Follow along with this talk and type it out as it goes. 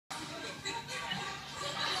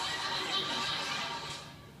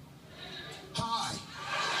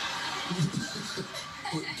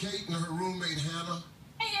and her roommate Hannah?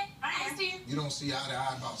 Hey, hi, Steve. You don't see eye to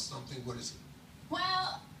eye about something. What is it?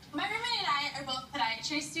 Well, my roommate and I are both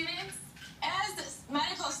podiatry students. As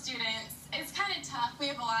medical students, it's kind of tough. We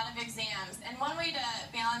have a lot of exams, and one way to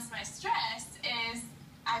balance my stress is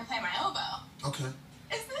I play my oboe. Okay.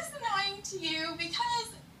 Is this annoying to you?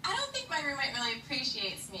 Because I don't think my roommate really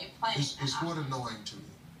appreciates me playing. It's what annoying to you?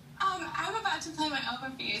 I'm about to play my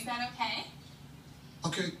oboe for you. Is that okay?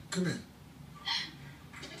 Okay, come in.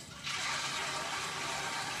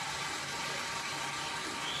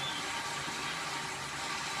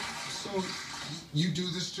 So, you do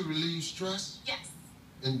this to relieve stress? Yes.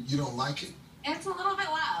 And you don't like it? It's a little bit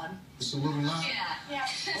loud. It's a little loud? Yeah.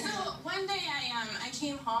 Okay. So one day I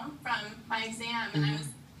came home from my exam and I was,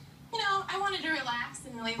 I wanted to relax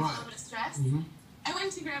and relieve a little bit of stress. I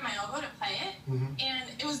went to grab my oboe to play it, and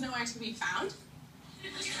it was nowhere to be found.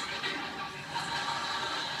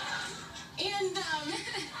 And,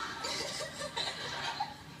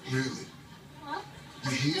 Really? Huh?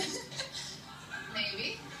 You hear it?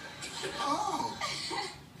 Maybe. Oh.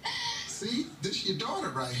 See? This your daughter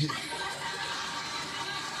right here.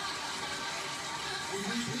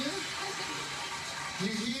 You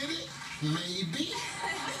hear it? Maybe.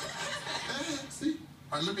 See?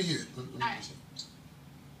 All right, let me hear it. Let me All right. see.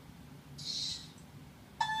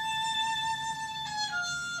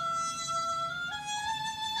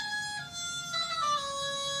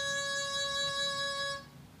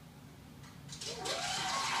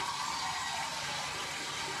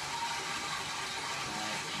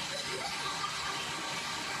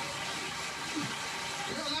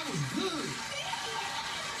 Girl, that was good.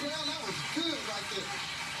 Girl, that was good right there.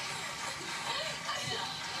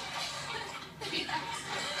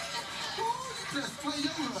 Oh, you just play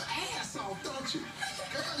your little ass off, don't you?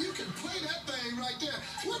 Girl, you can play that thing right there.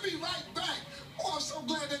 We'll be right back. Oh, I'm so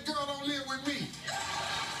glad that girl